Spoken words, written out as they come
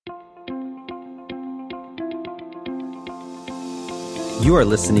You are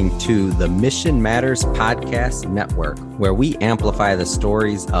listening to the Mission Matters Podcast Network, where we amplify the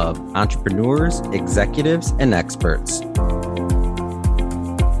stories of entrepreneurs, executives, and experts.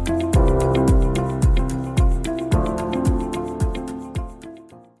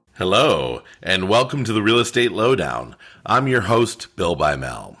 Hello, and welcome to the Real Estate Lowdown. I'm your host, Bill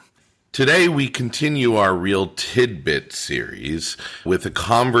Bymel. Today, we continue our Real TidBits series with a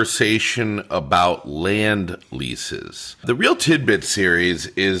conversation about land leases. The Real TidBits series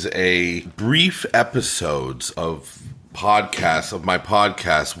is a brief episodes of my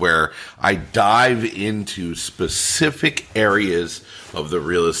podcast where I dive into specific areas of the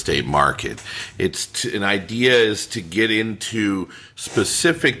real estate market. An idea is to get into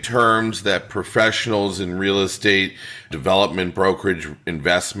specific terms that professionals in real estate, development, brokerage,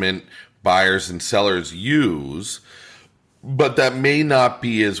 investment, buyers and sellers use, but that may not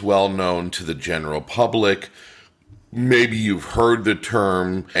be as well known to the general public. Maybe you've heard the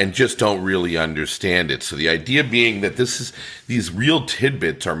term and just don't really understand it. So the idea being that these real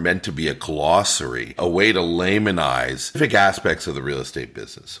tidbits are meant to be a glossary, a way to laymanize specific aspects of the real estate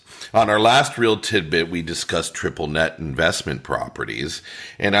business. On our last real tidbit, we discussed triple net investment properties.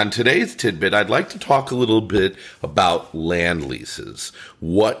 And on today's tidbit, I'd like to talk a little bit about land leases.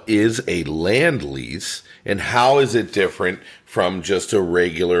 What is a land lease and how is it different from just a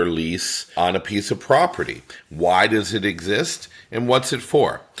regular lease on a piece of property? Why does it exist and what's it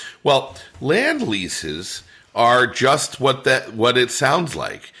for? Well, land leases are just what it sounds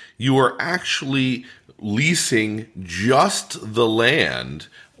like. You are actually leasing just the land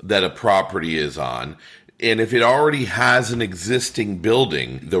that a property is on. And if it already has an existing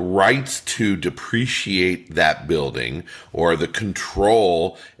building, the rights to depreciate that building or the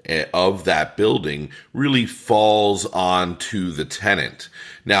control of that building really falls on to the tenant.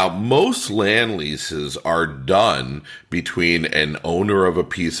 Now, most land leases are done between an owner of a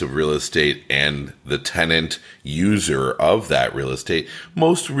piece of real estate and the tenant user of that real estate.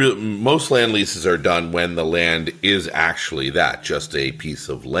 Most land leases are done when the land is actually just a piece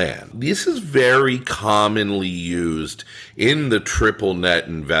of land. This is very commonly used in the triple net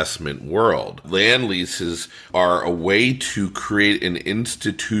investment world. Land leases are a way to create an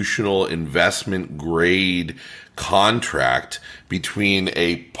institutional investment grade contract between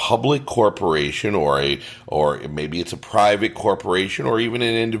a public corporation or maybe it's a private corporation or even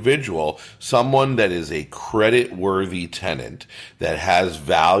an individual, someone that is a credit-worthy tenant that has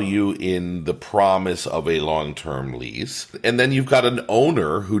value in the promise of a long-term lease. And then you've got an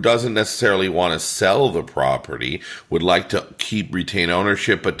owner who doesn't necessarily want to sell the property, would like to retain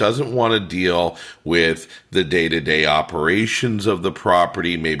ownership, but doesn't want to deal with the day-to-day operations of the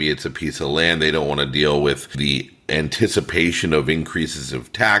property. Maybe it's a piece of land. They don't want to deal with the anticipation of increases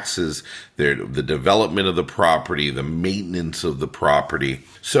of taxes, the development of the property, the maintenance of the property.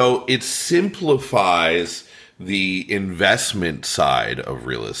 So it simplifies the investment side of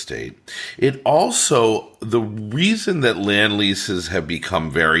real estate. It also, the reason that land leases have become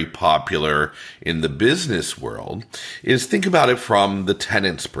very popular in the business world is, think about it from the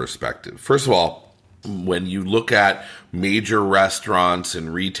tenant's perspective. First of all, when you look at major restaurants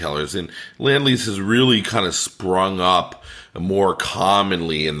and retailers, and land leases really kind of sprung up more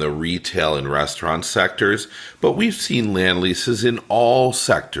commonly in the retail and restaurant sectors, but we've seen land leases in all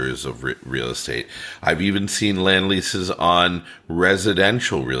sectors of real estate. I've even seen land leases on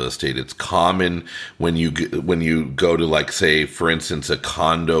residential real estate. It's common when you go to, like, say, for instance, a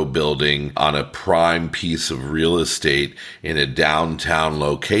condo building on a prime piece of real estate in a downtown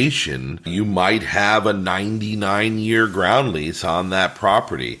location, you might have a 99-year ground lease on that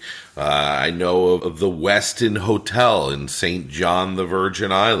property. I know of the Westin Hotel in St. John, the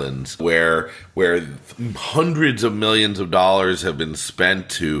Virgin Islands, where hundreds of millions of dollars have been spent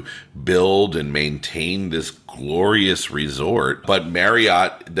to build and maintain this glorious resort. But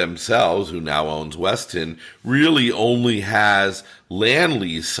Marriott themselves, who now owns Westin, really only has land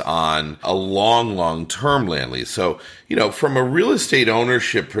lease on a long-term land lease. So, from a real estate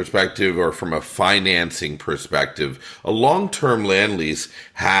ownership perspective or from a financing perspective, a long-term land lease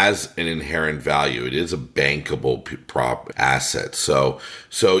has an inherent value. It is a bankable asset.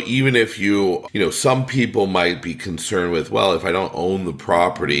 So even if some people might be concerned with, well, if I don't own the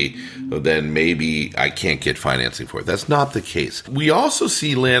property, then maybe I can't get financing for it. That's not the case. We also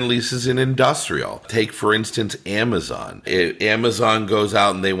see land leases in industrial. Take, for instance, Amazon. Amazon goes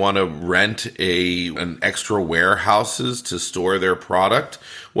out and they want to rent an extra warehouses to store their product.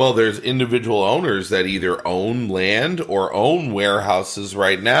 Well, there's individual owners that either own land or own warehouses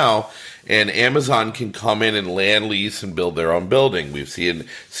right now, And Amazon can come in and land lease and build their own building. We see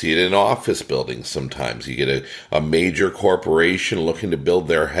it in office buildings sometimes. You get a major corporation looking to build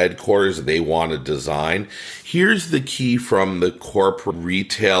their headquarters that they want to design. Here's the key from the corporate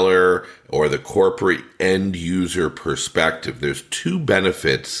retailer or the corporate end user perspective. There's two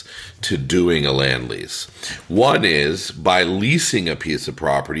benefits to doing a land lease. One is by leasing a piece of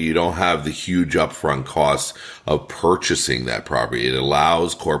property, you don't have the huge upfront costs of purchasing that property. It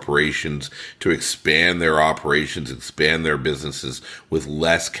allows corporations to expand their operations, expand their businesses with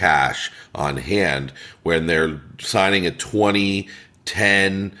less cash on hand when they're signing a 20,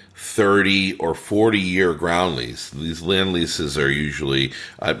 10, 30 or 40-year ground lease. These land leases are usually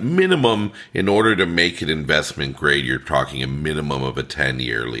at minimum, in order to make it investment grade, you're talking a minimum of a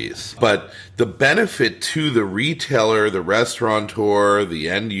 10-year lease. But the benefit to the retailer, the restaurateur, the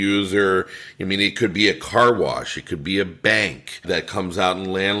end user, I mean, it could be a car wash, it could be a bank that comes out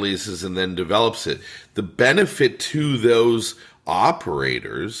and land leases and then develops it. The benefit to those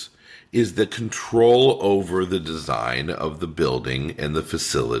operators is the control over the design of the building and the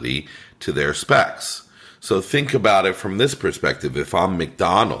facility to their specs. So think about it from this perspective. If I'm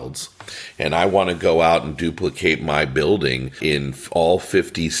McDonald's and I want to go out and duplicate my building in all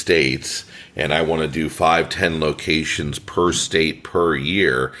 50 states, and I want to do 5-10 locations per state per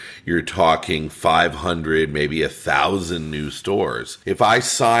year, you're talking 500, maybe 1,000 new stores. If I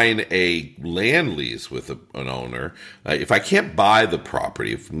sign a land lease with an owner, if I can't buy the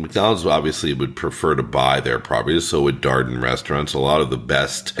property, if McDonald's obviously would prefer to buy their properties, so would Darden Restaurants. A lot of the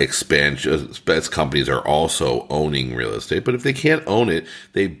best companies are also owning real estate, but if they can't own it,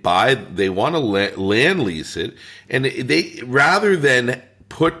 they want to land lease it, and they, rather than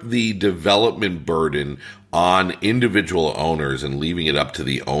put the development burden on individual owners and leaving it up to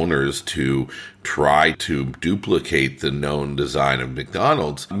the owners to try to duplicate the known design of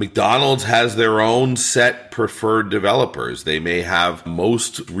McDonald's. McDonald's has their own set preferred developers. They may have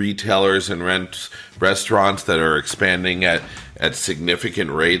most retailers and restaurants that are expanding at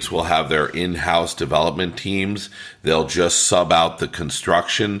significant rates will have their in-house development teams. They'll just sub out the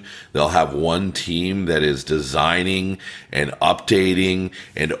construction. They'll have one team that is designing and updating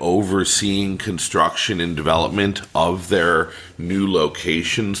and overseeing construction and development of their new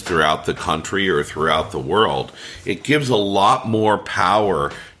locations throughout the country or throughout the world. It gives a lot more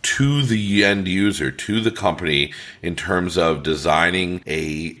power to the end user, to the company, in terms of designing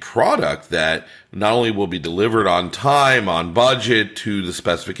a product that not only will be delivered on time, on budget, to the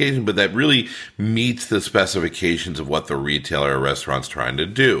specification, but that really meets the specifications of what the retailer or restaurant's trying to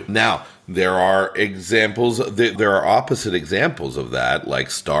do. Now, there are opposite examples of that, like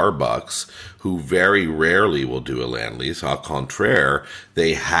Starbucks, who very rarely will do a land lease. Au contraire,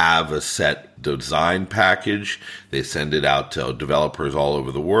 they have a set design package. They send it out to developers all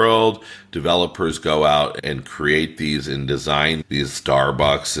over the world. Developers go out and create these and design these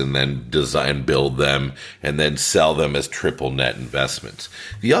Starbucks and then design, build them, and then sell them as triple net investments.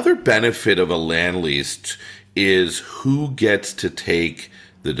 The other benefit of a land lease is who gets to take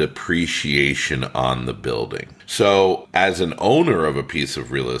the depreciation on the building. So as an owner of a piece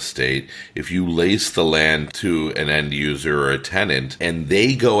of real estate, if you lease the land to an end user or a tenant and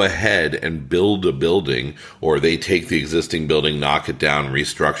they go ahead and build a building, or they take the existing building, knock it down,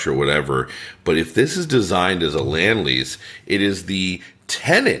 restructure, whatever, but if this is designed as a land lease, it is the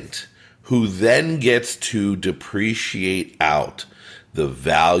tenant who then gets to depreciate out the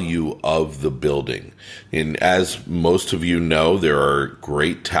value of the building. And as most of you know, there are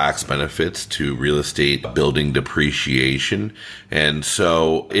great tax benefits to real estate building depreciation. And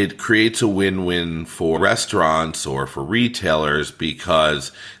so it creates a win-win for restaurants or for retailers,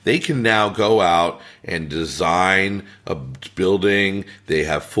 because they can now go out and design a building. They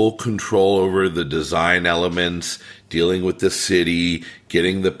have full control over the design elements, dealing with the city,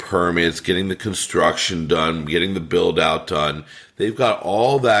 getting the permits, getting the construction done, getting the build out done. They've got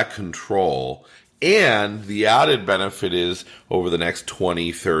all that control. And the added benefit is over the next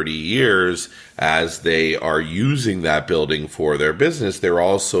 20, 30 years, as they are using that building for their business, they're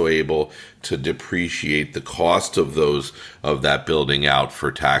also able to depreciate the cost of that building out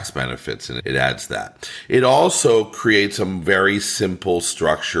for tax benefits, and it adds that. It also creates a very simple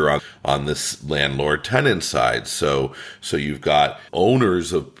structure on this landlord-tenant side. So you've got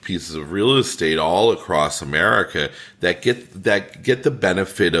owners of pieces of real estate all across America that get the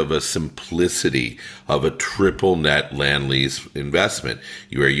benefit of a simplicity of a triple net land lease investment,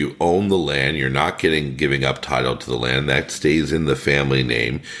 where you own the land, you're not giving up title to the land. That stays in the family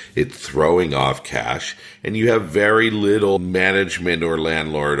name. It's throwing off cash, and you have very little management or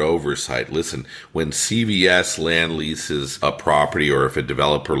landlord oversight. Listen, when CVS land leases a property, or if a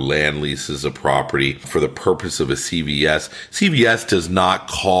developer land leases a property for the purpose of a CVS does not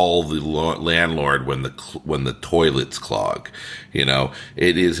call the landlord when the toilets clog. You know,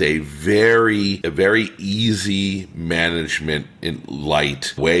 it is a very easy management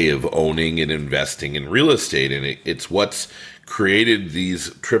light way of owning and investing in real estate, and it's what's created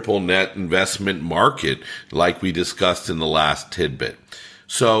these triple net investment market, like we discussed in the last tidbit.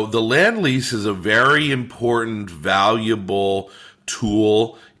 So the land lease is a very important, valuable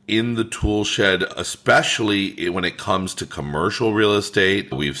tool in the tool shed, especially when it comes to commercial real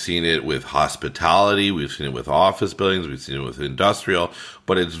estate. We've seen it with hospitality, we've seen it with office buildings, we've seen it with industrial,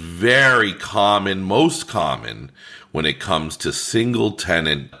 but it's very common, most common, when it comes to single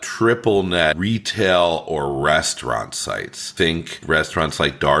tenant, triple net retail or restaurant sites. Think restaurants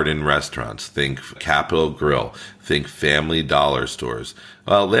like Darden Restaurants, think Capitol Grill, think Family Dollar stores.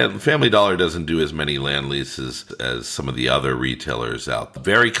 Well, Family Dollar doesn't do as many land leases as some of the other retailers out there.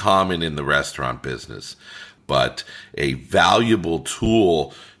 Very common in the restaurant business, but a valuable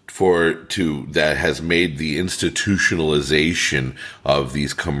tool that has made the institutionalization of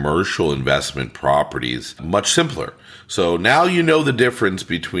these commercial investment properties much simpler. So now you know the difference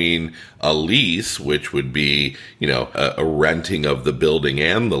between a lease, which would be, a renting of the building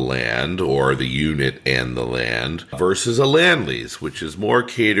and the land, or the unit and the land, versus a land lease, which is more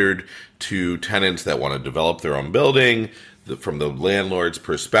catered to tenants that want to develop their own building. From the landlord's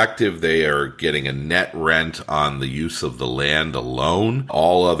perspective, they are getting a net rent on the use of the land alone.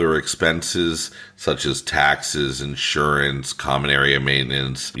 All other expenses, such as taxes, insurance, common area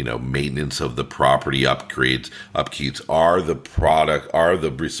maintenance, maintenance of the property upkeeps, are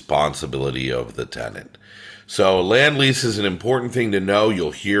the responsibility of the tenant. So land lease is an important thing to know.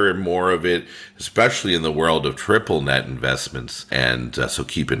 You'll hear more of it, especially in the world of triple net investments, and so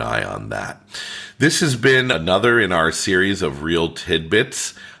keep an eye on that. This has been another in our series of Real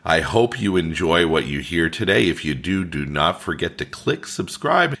Tidbits. I hope you enjoy what you hear today. If you do not forget to click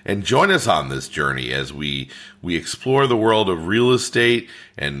subscribe and join us on this journey as we explore the world of real estate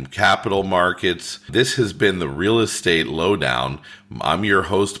and capital markets. This has been the Real Estate Lowdown. I'm your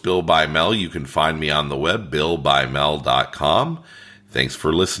host, Bill Bymel. You can find me on the web, billbymel.com. Thanks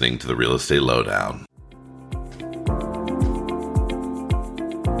for listening to the Real Estate Lowdown.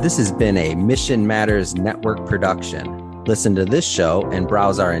 This has been a Mission Matters Network production. Listen to this show and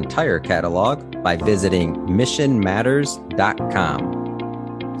browse our entire catalog by visiting missionmatters.com.